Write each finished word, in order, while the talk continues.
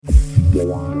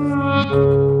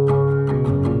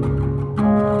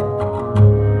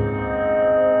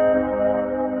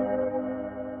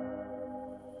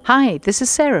Hi, this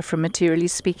is Sarah from Materially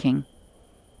Speaking.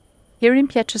 Here in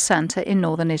Pietrasanta in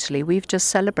northern Italy, we've just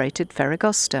celebrated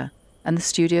Ferragosto, and the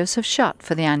studios have shut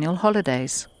for the annual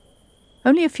holidays.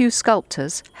 Only a few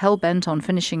sculptors, hell-bent on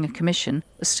finishing a commission,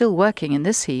 are still working in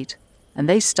this heat, and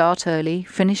they start early,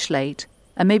 finish late,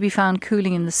 and may be found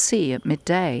cooling in the sea at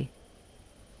midday.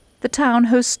 The town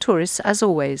hosts tourists as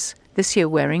always, this year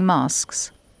wearing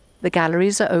masks. The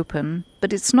galleries are open,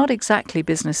 but it's not exactly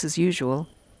business as usual.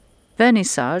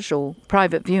 Vernissage, or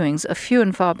private viewings, are few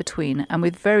and far between and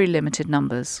with very limited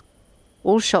numbers.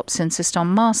 All shops insist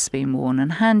on masks being worn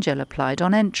and hand gel applied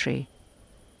on entry.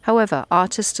 However,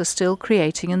 artists are still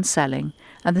creating and selling,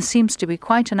 and there seems to be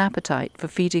quite an appetite for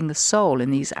feeding the soul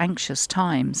in these anxious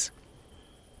times.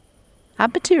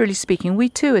 At Materially Speaking, we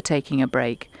too are taking a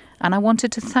break, and I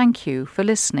wanted to thank you for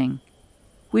listening.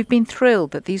 We've been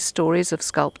thrilled that these stories of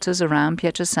sculptors around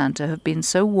Pietrasanta have been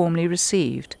so warmly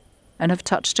received, and have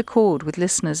touched a chord with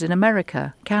listeners in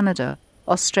America, Canada,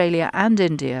 Australia and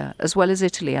India, as well as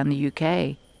Italy and the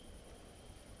UK.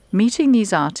 Meeting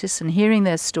these artists and hearing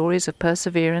their stories of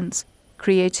perseverance,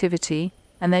 creativity,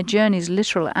 and their journeys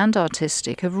literal and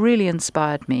artistic have really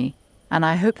inspired me, and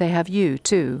I hope they have you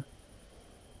too.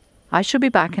 I shall be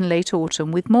back in late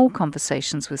autumn with more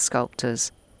conversations with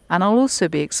sculptors, and I'll also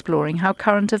be exploring how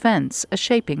current events are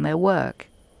shaping their work.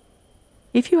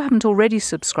 If you haven't already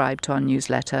subscribed to our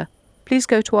newsletter, please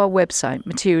go to our website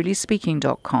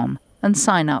materiallyspeaking.com and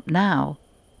sign up now.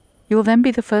 You'll then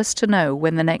be the first to know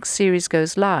when the next series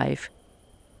goes live.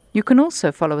 You can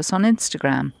also follow us on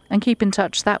Instagram and keep in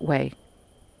touch that way.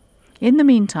 In the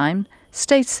meantime,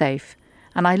 stay safe,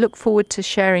 and I look forward to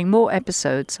sharing more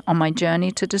episodes on my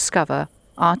journey to discover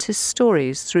artists'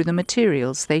 stories through the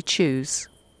materials they choose.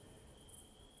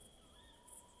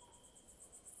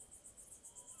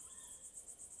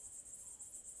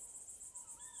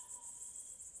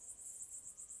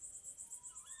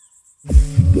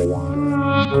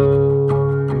 Yeah.